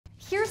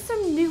Here's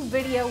some new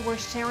video we're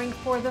sharing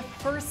for the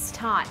first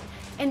time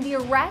in the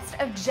arrest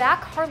of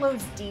Jack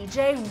Harlow's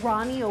DJ,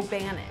 Ronnie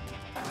O'Bannon.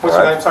 What's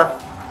your name, sir?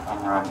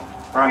 I'm Ronnie.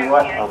 Ronnie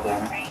what?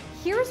 O'Bannon.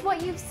 Here's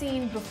what you've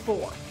seen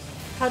before.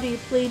 How do you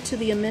plead to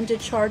the amended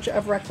charge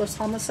of reckless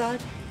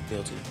homicide?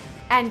 Guilty.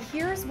 And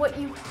here's what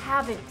you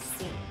haven't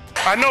seen.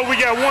 I know we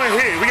got one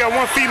hit. We got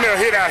one female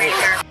hit out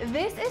here.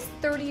 This is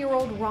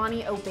 30-year-old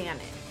Ronnie O'Bannon,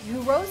 who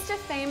rose to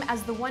fame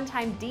as the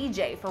one-time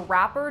DJ for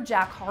rapper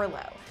Jack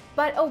Harlow.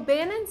 But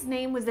O'Bannon's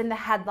name was in the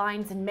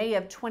headlines in May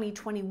of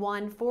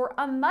 2021 for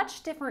a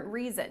much different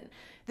reason: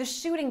 the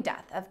shooting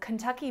death of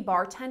Kentucky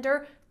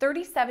bartender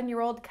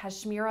 37-year-old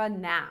Kasmira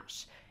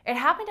Nash. It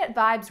happened at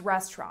Vibes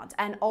Restaurant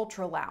and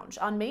Ultra Lounge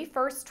on May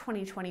 1st,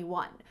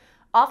 2021.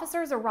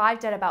 Officers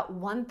arrived at about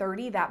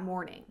 1:30 that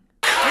morning.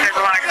 There's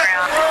a lot of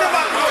crowd.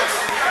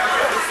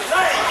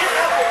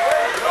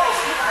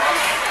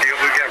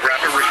 We got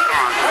rapid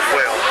response as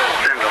well.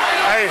 Send them.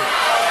 Hey,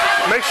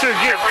 make sure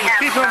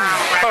keep him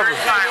covered.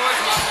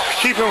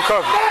 Keep him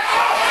covered.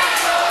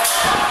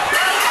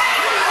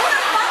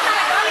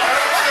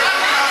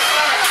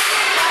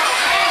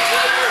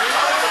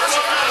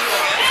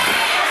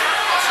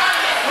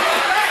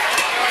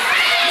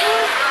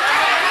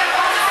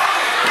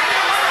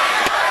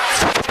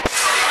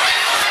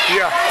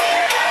 Yeah.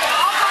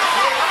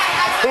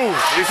 Ooh,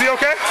 is he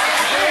okay?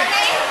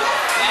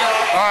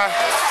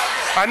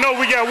 I know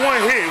we got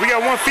one hit. We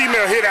got one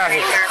female hit out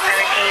here.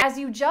 As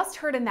you just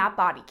heard in that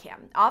body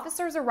cam,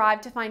 officers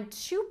arrived to find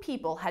 2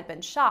 people had been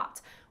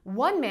shot.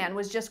 One man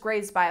was just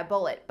grazed by a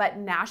bullet, but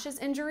Nash's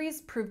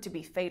injuries proved to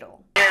be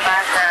fatal. You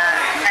advise the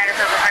status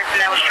of the person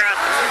that was struck.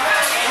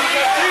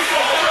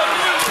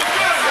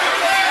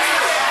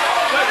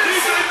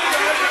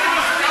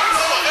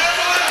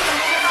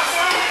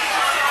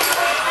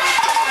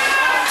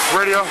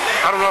 Radio,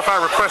 I don't know if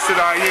I requested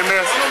our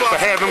EMS, but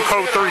have them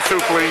code 32,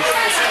 please.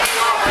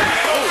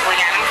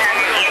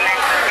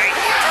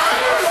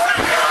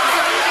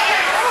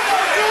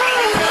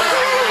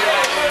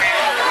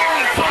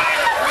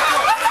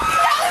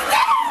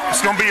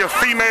 It's gonna be a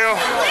female.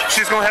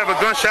 She's gonna have a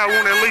gunshot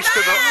wound at least to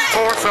the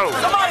torso.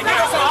 Somebody get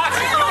us some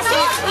oxygen.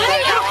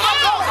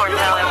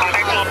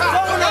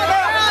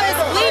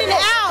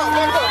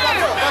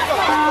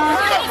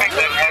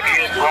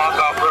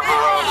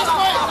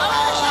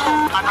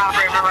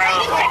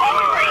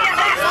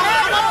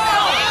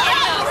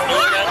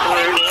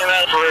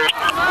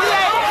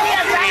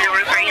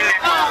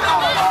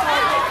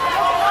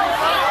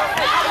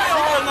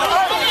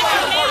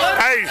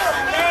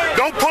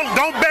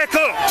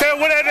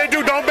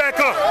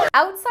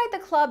 Outside the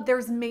club,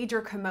 there's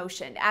major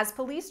commotion as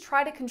police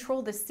try to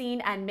control the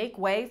scene and make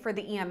way for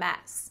the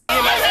EMS.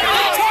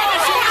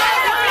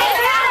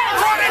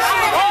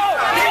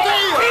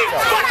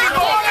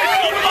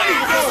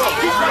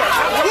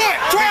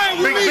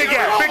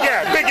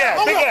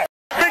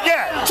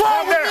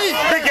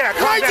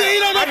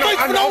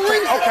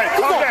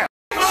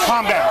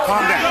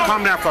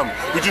 Calm down for me.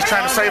 We're just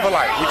trying to save a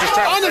life. We're just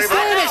trying to save a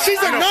life.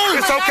 She's a nurse.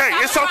 It's okay.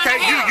 It's okay.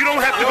 You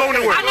don't have to go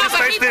anywhere. Just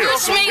stay still.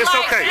 It's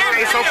okay.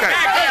 It's okay.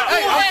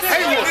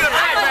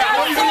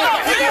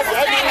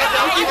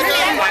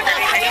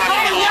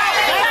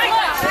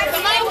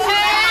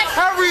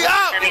 Hurry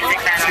up!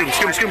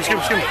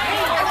 Excuse me.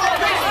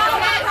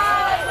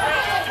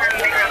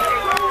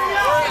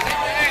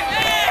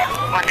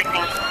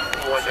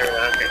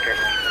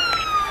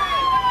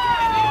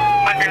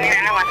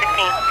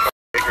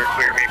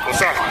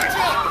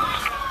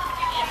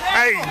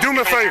 Hey, do me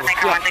a favor.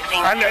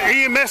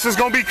 EMS is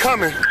gonna be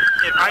coming.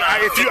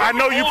 I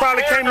know you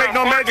probably can't make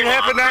no magic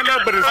happen down there,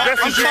 but as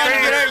best as you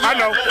can, I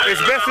know, as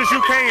best as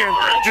you can,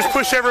 just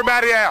push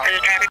everybody out.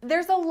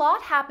 There's a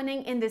lot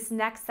happening in this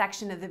next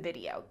section of the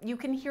video. You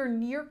can hear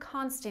near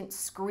constant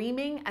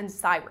screaming and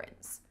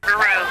sirens.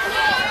 What's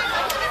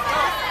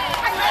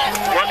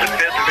the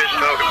fifth division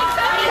token?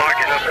 Lock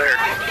it up there.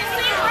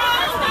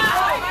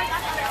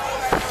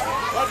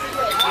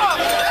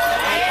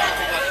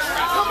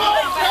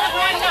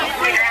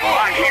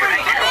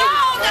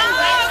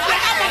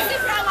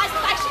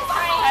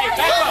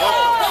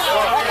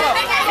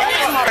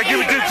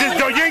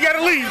 You ain't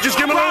gotta leave. Just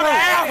give me a little room.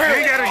 You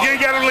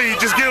ain't gotta leave.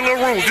 Just give me a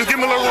little room. Just give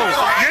me a little room.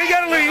 You ain't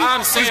gotta leave.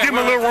 Just give me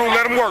a little room.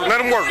 Let him work. Let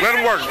him work. Let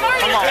him work.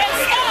 Come on.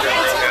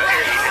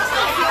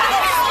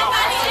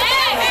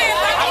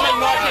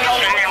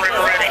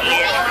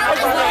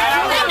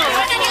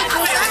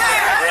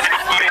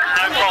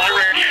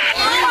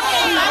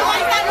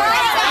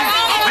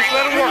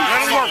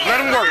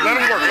 Let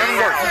him work.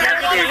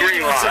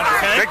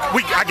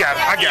 I got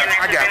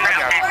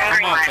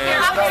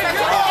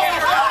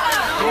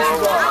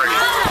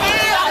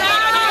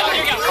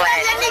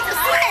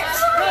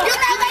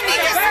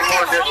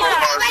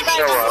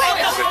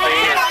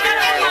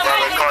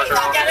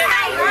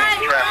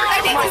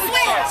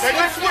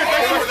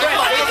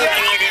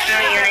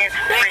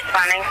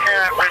Responding to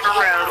River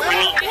Road, we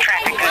need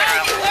traffic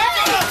control.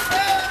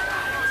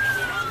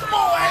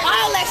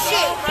 All that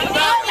shit.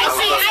 All that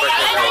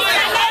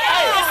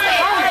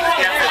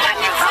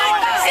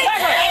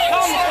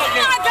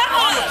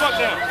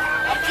shit.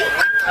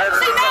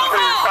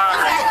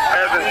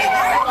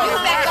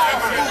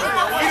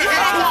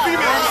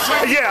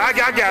 Yeah, I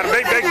got them.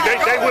 They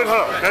with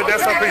her.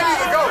 That's her people.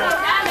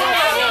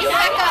 You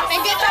back up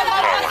and get your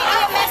motherfucking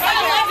EMS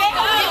on there.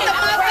 Get the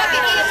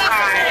motherfucking EMS on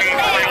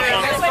there.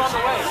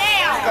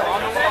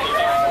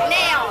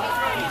 Now.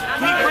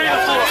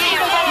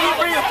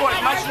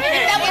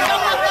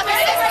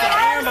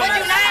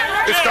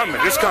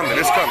 It's coming.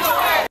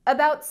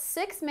 About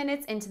 6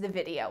 minutes into the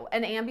video,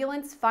 an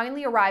ambulance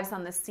finally arrives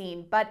on the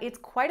scene, but it's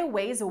quite a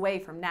ways away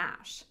from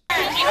Nash.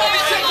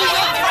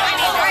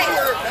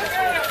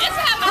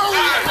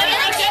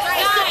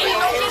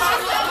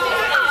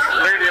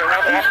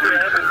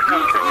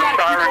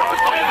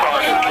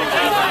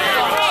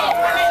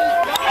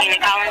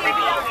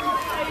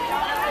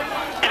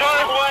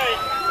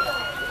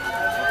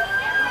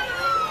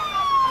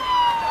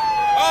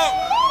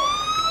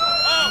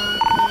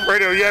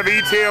 Radio, you have an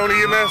ETA on the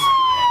EMS?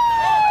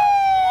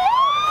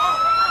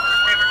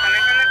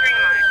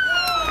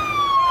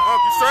 Oh,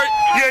 you straight?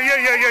 Yeah.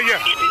 Get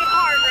to the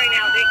cars right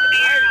now. They could be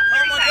here.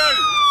 Oh, my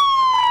daddy.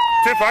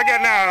 Tiff, I got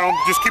 9 of them.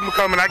 Just keep them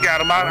coming. I got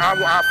them.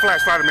 I'll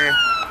flashlight them in.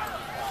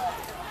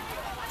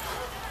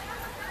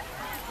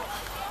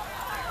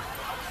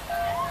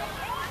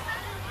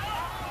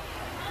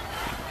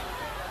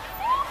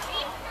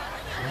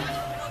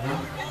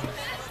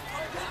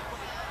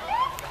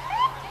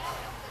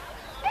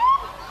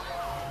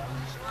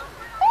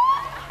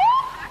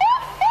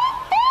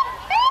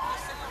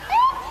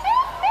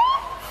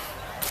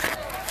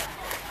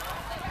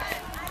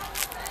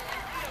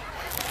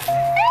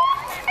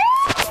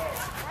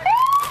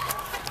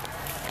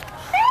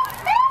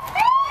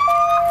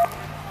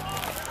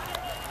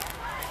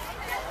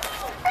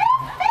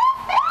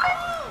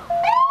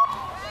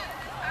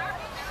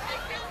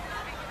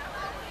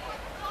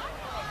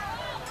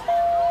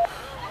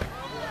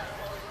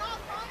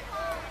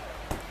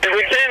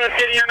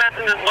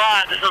 In this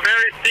lot, it's a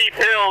very steep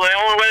hill. The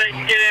only way they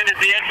can get in is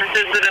the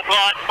entrances to this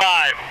lot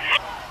 5.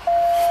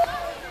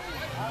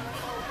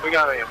 We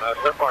got EMS.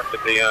 They're parked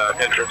at the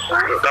entrance.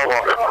 They'll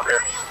walk up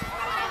here.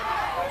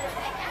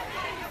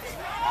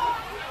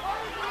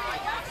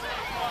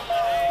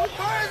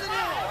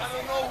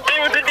 Stay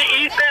within the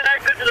east end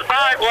exit to the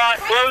 5 lot.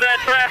 Slow that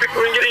traffic so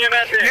we can get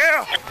EMS in.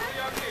 Yeah.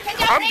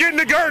 I'm getting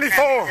the gurney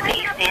for him.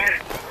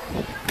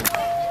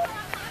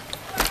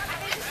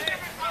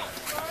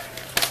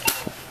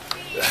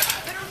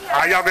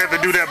 Y'all gonna have to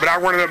do that, but I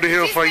run it up the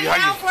hill for you. How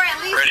you?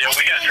 Radio,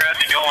 we got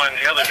traffic going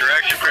the other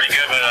direction pretty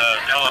good, but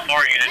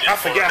LFR unit just I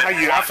forgot how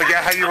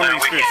you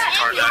release this.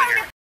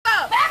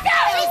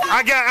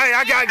 I got.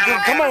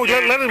 Come on, we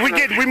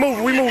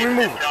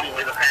move.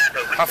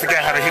 I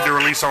forgot how to hit the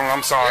release on.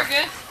 I'm sorry.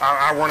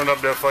 I run it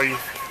up there for you.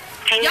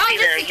 Can you see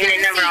the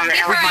unit number on the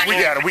LFR? We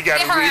got it.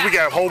 We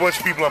got a whole bunch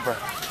of people up there.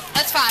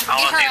 That's fine.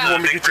 You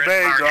want me to get your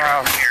bag?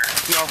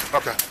 No.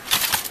 Okay.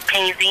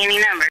 Can you see any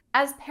number?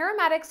 As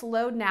paramedics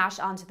load Nash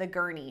onto the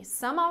gurney,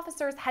 some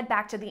officers head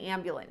back to the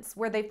ambulance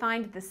where they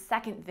find the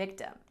second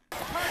victim.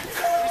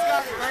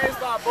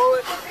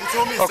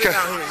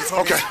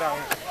 Okay.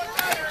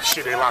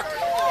 Shit, they locked it.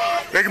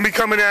 They can be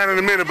coming down in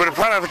a minute, but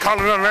probably have to call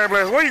another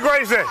ambulance. Where you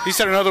Grace at? He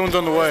said another one's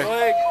on the way.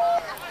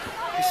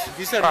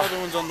 He said another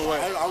one's on the way.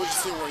 I was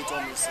just seeing what he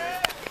told me to say.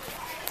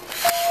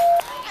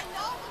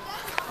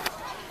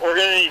 We're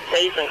going to need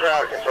tape and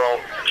crowd control.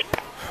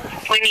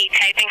 We need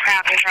tape and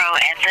crowd control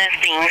at the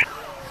scene.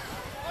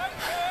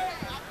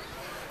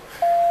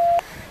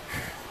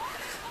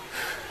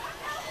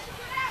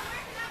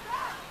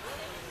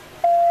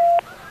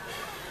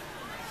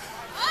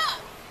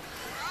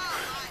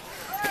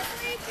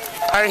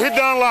 Hey, hit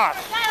the unlock.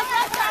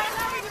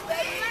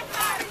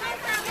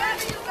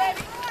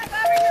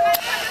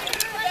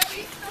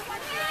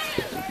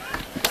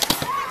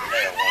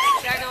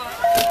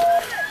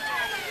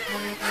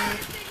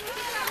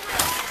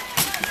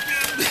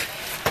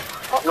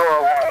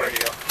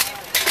 Radio.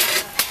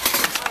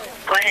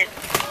 Go ahead.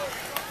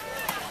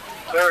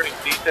 There are any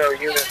detail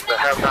units that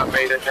have not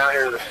made it down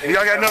here to the scene.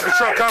 Y'all got another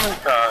truck coming?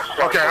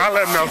 Okay, I'll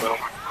let them know.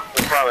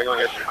 We're probably going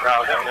to get some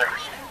crowd down there.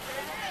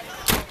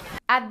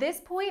 At this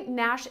point,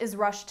 Nash is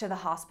rushed to the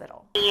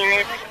hospital.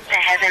 Units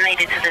that hasn't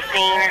made it to the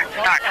scene,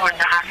 start towards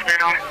the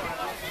hospital.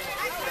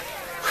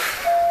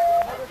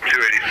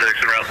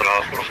 286 en route to the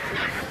hospital.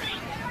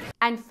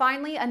 And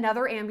finally,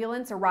 another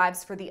ambulance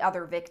arrives for the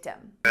other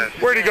victim.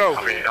 Where'd he go?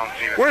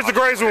 Where's the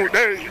Grays one?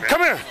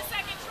 Come here.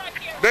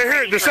 They're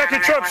here. The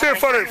second truck's here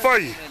for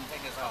you.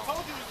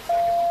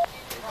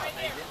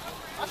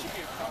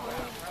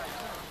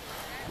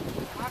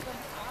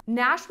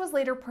 Nash was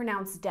later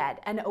pronounced dead,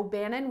 and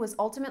O'Bannon was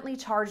ultimately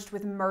charged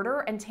with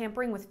murder and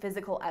tampering with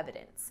physical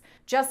evidence.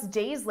 Just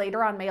days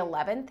later, on May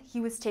 11th, he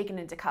was taken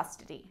into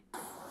custody.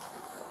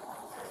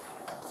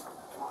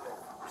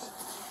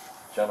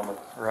 Gentlemen.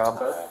 Rob.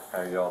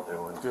 How y'all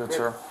doing? Good,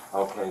 sir.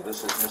 Okay,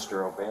 this is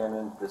Mr.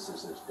 O'Bannon. This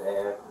is his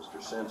dad,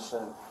 Mr.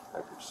 Simpson,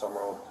 Dr.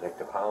 Summerall,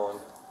 Detective Holland.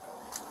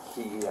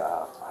 He,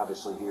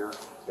 obviously here,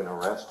 going to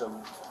arrest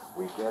him.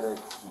 We get it.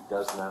 He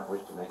does not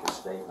wish to make a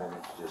statement.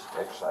 It's just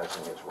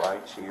exercising his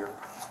rights here.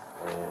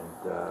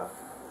 And I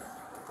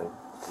think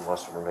He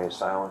wants to remain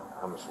silent.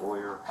 I'm his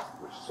lawyer,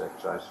 which is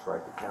exercise his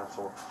right to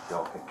counsel.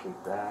 Y'all can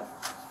keep that,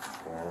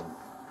 and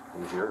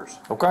he's yours.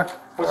 Okay.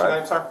 What's your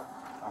name, sir?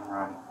 I'm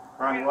Ronnie.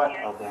 Ronnie what?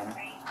 O'Bannon.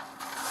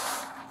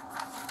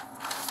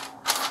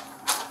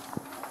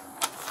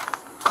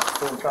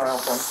 Turn around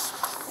for me.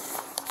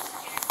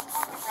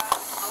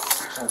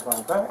 Hands on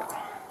the back.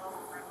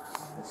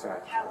 That's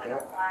right.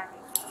 Yep.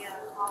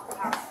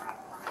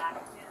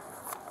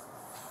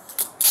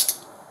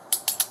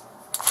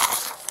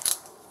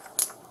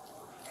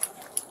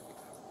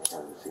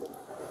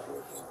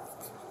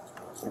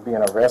 You're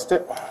being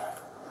arrested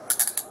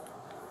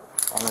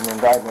on an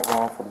indictment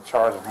warrant for the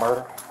charge of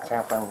murder,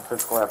 tampering with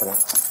physical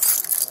evidence.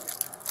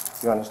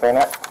 You understand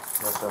that?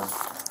 Yes, sir.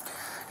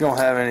 You don't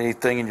have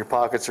anything in your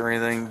pockets or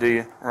anything, do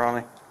you,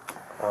 Ronnie?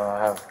 I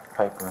have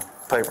paper.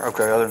 Paper.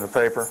 Okay, other than the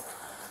paper.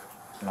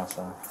 No,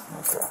 sir.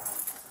 Okay.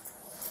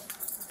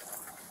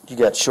 You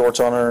got shorts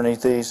on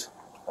underneath these?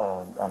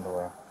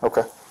 Underwear.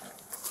 Okay.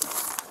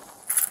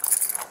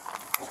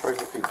 Spread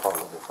your feet apart a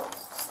little bit for me.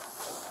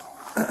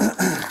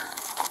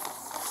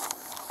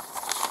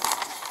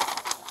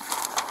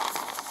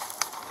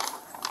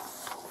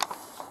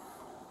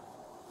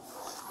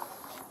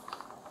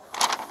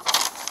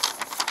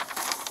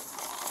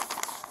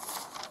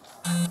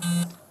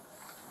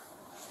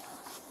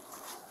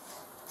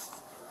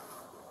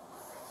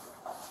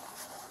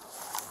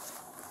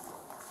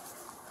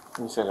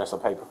 You said that's a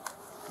paper?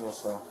 Yes,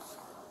 sir.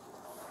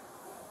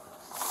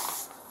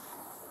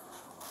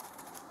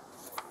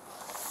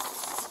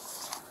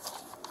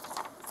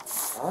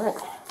 All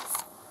right.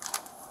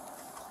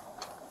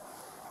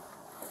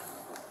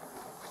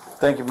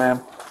 Thank you,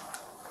 ma'am.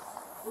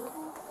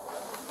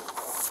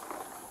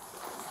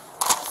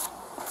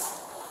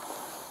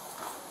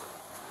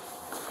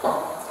 I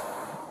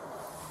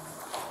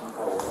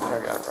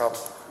got a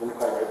problem. Let me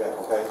call you right back,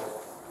 okay?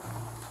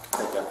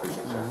 Thank you, I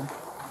appreciate that.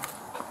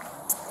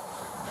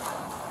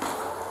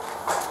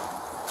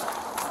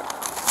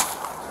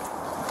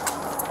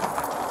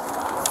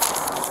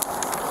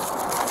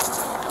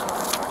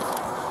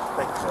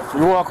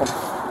 You're welcome.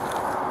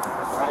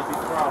 Ronnie, be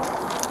strong.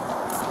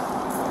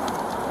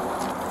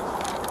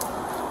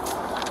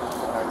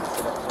 All right,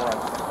 sit up front.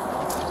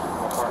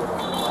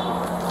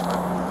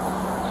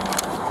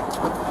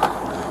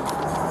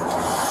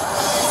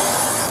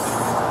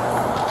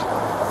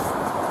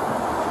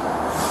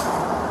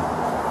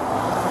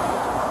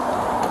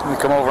 Let me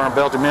come over and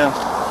belt him in.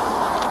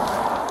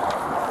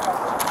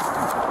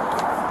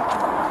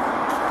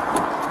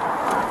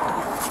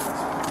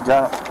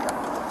 Got it.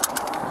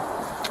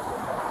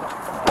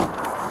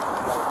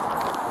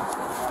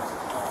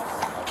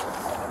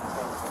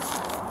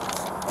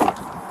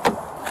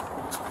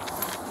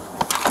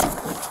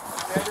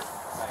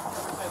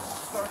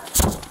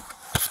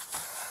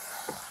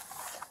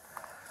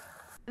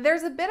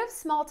 There's a bit of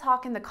small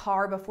talk in the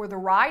car before the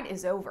ride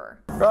is over.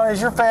 Ronnie,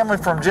 is your family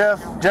from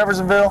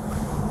Jeffersonville?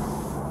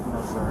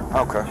 No, sir.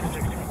 Okay.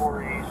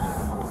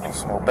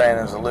 Some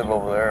O'Bannons that live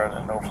over there. I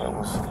didn't know if it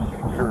was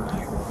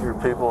your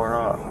people or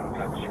not.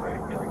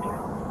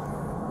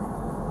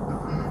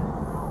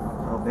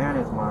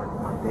 O'Bannon is my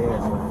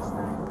dad's last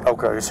name.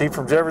 Okay, is he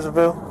from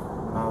Jeffersonville?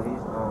 No,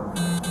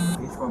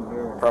 he's from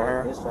here. From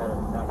here? This side of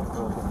the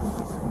Nightclub.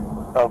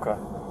 Okay.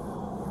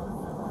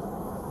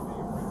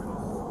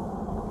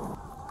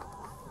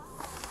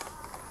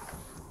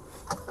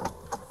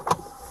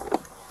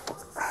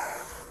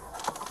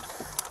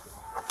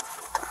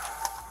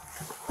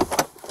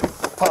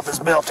 Pop his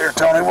belt there,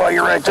 Tony, while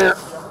you're right there.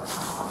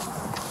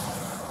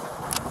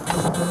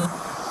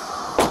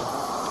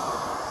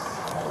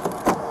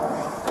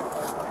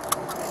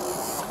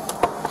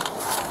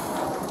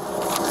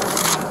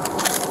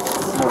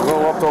 We'll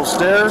go up those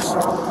stairs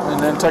and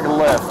then take a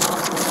left.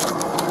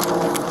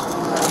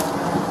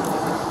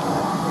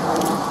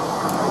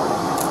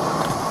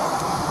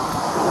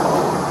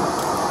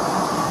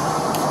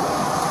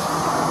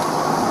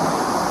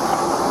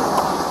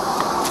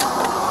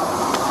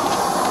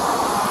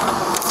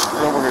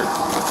 Over here.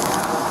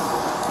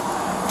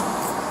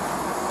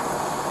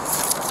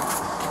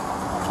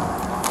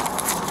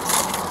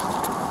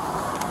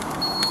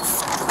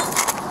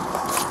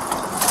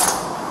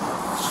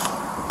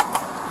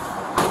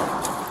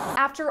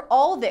 After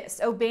all this,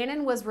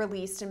 O'Bannon was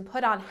released and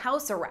put on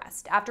house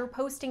arrest after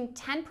posting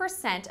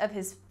 10% of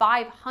his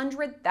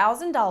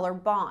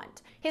 $500,000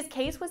 bond. His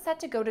case was set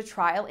to go to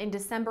trial in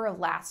December of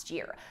last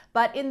year,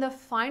 but in the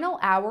final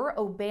hour,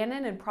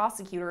 O'Bannon and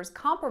prosecutors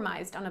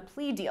compromised on a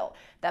plea deal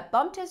that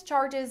bumped his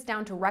charges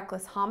down to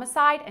reckless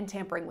homicide and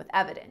tampering with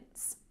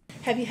evidence.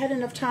 Have you had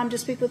enough time to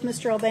speak with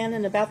Mr.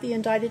 O'Bannon about the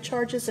indicted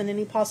charges and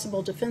any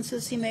possible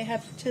defenses he may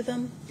have to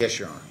them? Yes,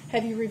 Your Honor.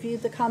 Have you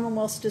reviewed the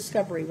Commonwealth's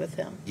discovery with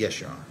him? Yes,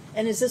 Your Honor.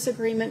 And is this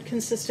agreement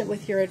consistent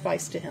with your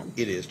advice to him?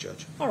 It is,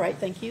 Judge. All right,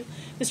 thank you.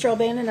 Mr.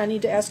 O'Bannon, I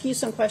need to ask you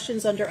some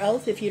questions under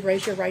oath if you'd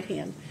raise your right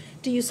hand.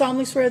 Do you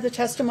solemnly swear the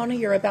testimony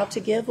you're about to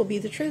give will be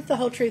the truth, the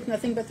whole truth,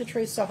 nothing but the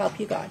truth, so help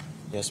you God?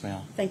 Yes,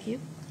 ma'am. Thank you.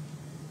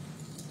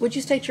 Would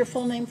you state your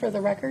full name for the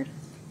record?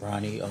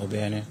 Ronnie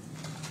O'Bannon.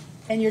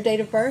 And your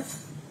date of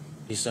birth?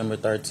 December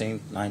 13th,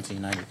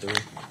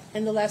 1993.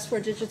 And the last 4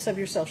 digits of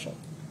your social.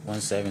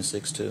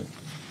 1762.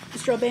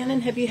 Mr.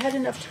 O'Bannon, have you had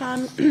enough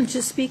time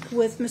to speak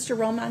with Mr.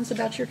 Romans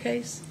about your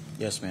case?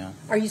 Yes, ma'am.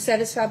 Are you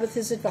satisfied with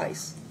his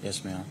advice?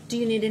 Yes, ma'am. Do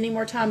you need any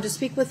more time to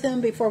speak with him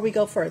before we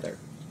go further?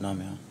 No,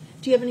 ma'am.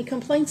 Do you have any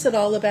complaints at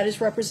all about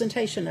his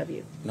representation of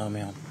you? No,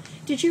 ma'am.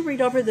 Did you read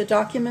over the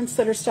documents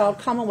that are styled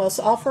Commonwealth's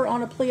offer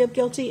on a plea of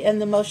guilty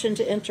and the motion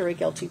to enter a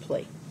guilty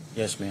plea?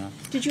 Yes, ma'am.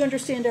 Did you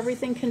understand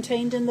everything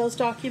contained in those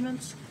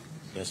documents?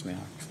 Yes,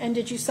 ma'am. And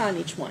did you sign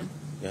each one?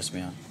 Yes,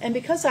 ma'am. And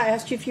because I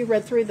asked you if you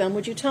read through them,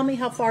 would you tell me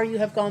how far you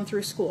have gone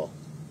through school?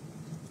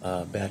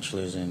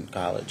 Bachelor's in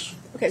college.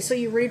 Okay, so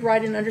you read,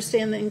 write, and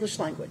understand the English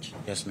language.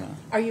 Yes, ma'am.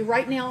 Are you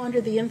right now under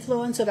the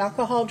influence of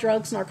alcohol,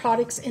 drugs,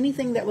 narcotics,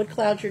 anything that would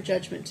cloud your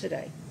judgment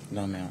today?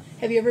 No, ma'am.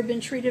 Have you ever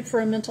been treated for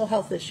a mental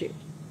health issue?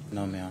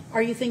 No, ma'am.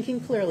 Are you thinking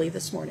clearly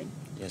this morning?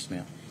 Yes,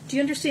 ma'am. Do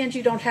you understand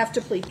you don't have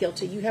to plead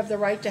guilty? You have the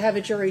right to have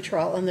a jury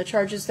trial on the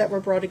charges that were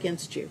brought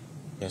against you.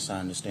 Yes, I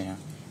understand.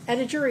 At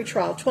a jury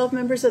trial, 12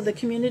 members of the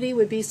community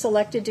would be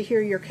selected to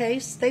hear your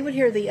case. They would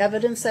hear the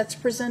evidence that's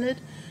presented.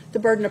 The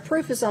burden of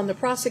proof is on the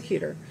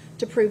prosecutor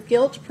to prove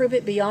guilt, prove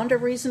it beyond a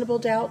reasonable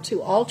doubt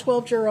to all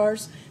 12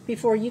 jurors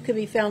before you could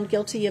be found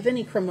guilty of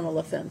any criminal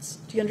offense.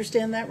 Do you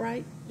understand that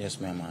right? Yes,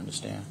 ma'am, I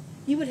understand.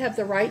 You would have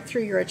the right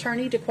through your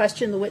attorney to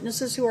question the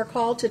witnesses who are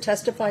called to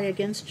testify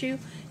against you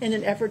in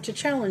an effort to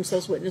challenge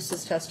those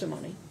witnesses'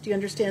 testimony. Do you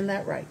understand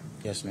that right?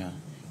 Yes, ma'am.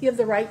 You have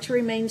the right to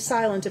remain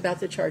silent about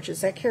the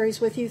charges. That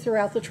carries with you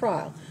throughout the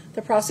trial.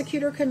 The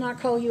prosecutor could not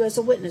call you as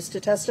a witness to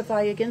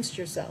testify against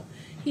yourself.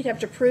 He'd have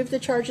to prove the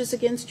charges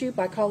against you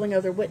by calling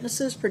other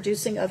witnesses,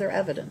 producing other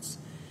evidence.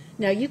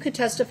 Now, you could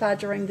testify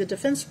during the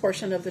defense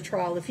portion of the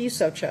trial if you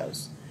so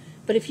chose.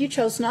 But if you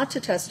chose not to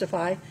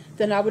testify,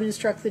 then I would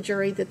instruct the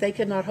jury that they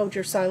could not hold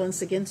your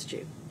silence against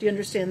you. Do you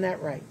understand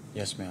that right?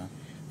 Yes, ma'am.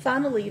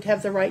 Finally, you'd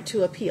have the right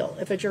to appeal.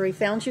 If a jury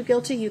found you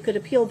guilty, you could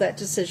appeal that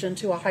decision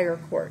to a higher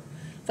court.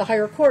 The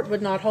higher court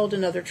would not hold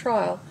another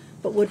trial,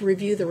 but would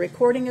review the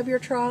recording of your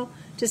trial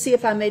to see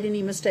if I made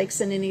any mistakes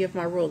in any of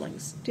my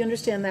rulings. Do you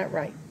understand that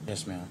right?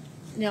 Yes, ma'am.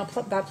 Now,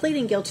 by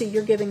pleading guilty,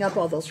 you're giving up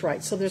all those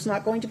rights. So there's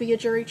not going to be a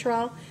jury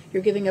trial.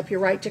 You're giving up your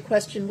right to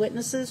question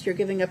witnesses. You're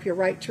giving up your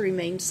right to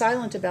remain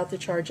silent about the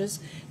charges.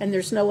 And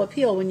there's no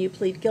appeal when you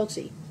plead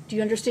guilty. Do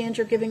you understand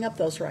you're giving up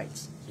those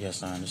rights?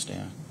 Yes, I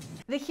understand.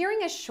 The hearing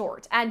is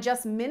short, and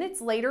just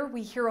minutes later,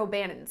 we hear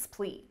O'Bannon's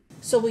plea.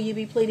 So will you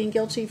be pleading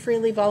guilty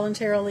freely,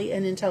 voluntarily,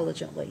 and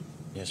intelligently?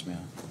 Yes,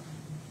 ma'am.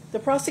 The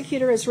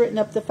prosecutor has written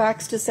up the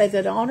facts to say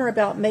that on or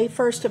about May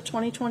 1st of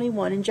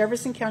 2021 in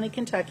Jefferson County,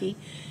 Kentucky,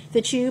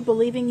 that you,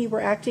 believing you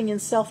were acting in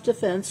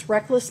self-defense,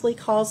 recklessly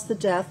caused the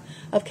death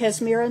of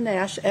Kasmira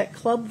Nash at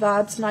Club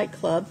Vibes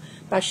Nightclub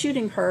by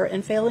shooting her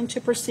and failing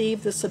to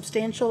perceive the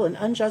substantial and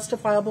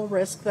unjustifiable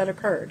risk that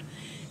occurred.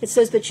 It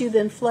says that you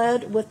then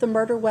fled with the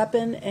murder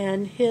weapon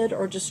and hid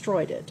or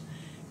destroyed it.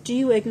 Do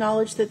you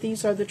acknowledge that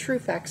these are the true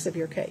facts of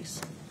your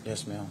case?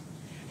 Yes, ma'am.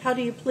 How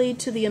do you plead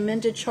to the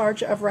amended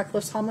charge of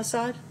reckless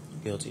homicide?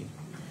 Guilty.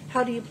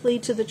 How do you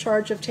plead to the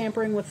charge of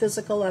tampering with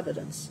physical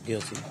evidence?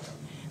 Guilty.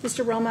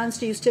 Mr. Romans,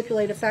 do you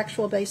stipulate a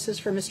factual basis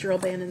for Mr.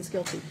 O'Bannon's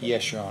guilty plea?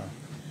 Yes, Your Honor.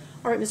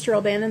 All right, Mr.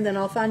 O'Bannon, then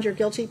I'll find your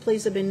guilty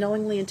pleas have been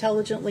knowingly,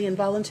 intelligently, and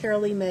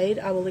voluntarily made.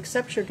 I will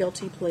accept your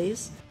guilty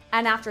pleas.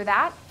 And after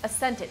that, a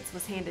sentence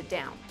was handed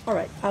down. All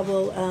right, I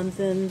will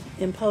then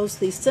impose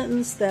the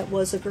sentence that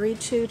was agreed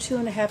to,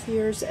 2.5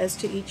 years as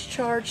to each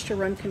charge, to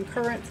run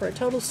concurrent for a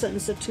total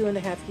sentence of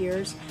 2.5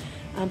 years.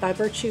 By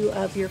virtue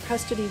of your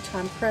custody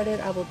time credit,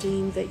 I will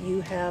deem that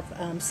you have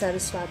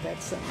satisfied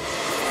that sentence.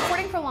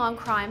 Reporting for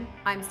Law&Crime,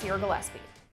 I'm Gillespie.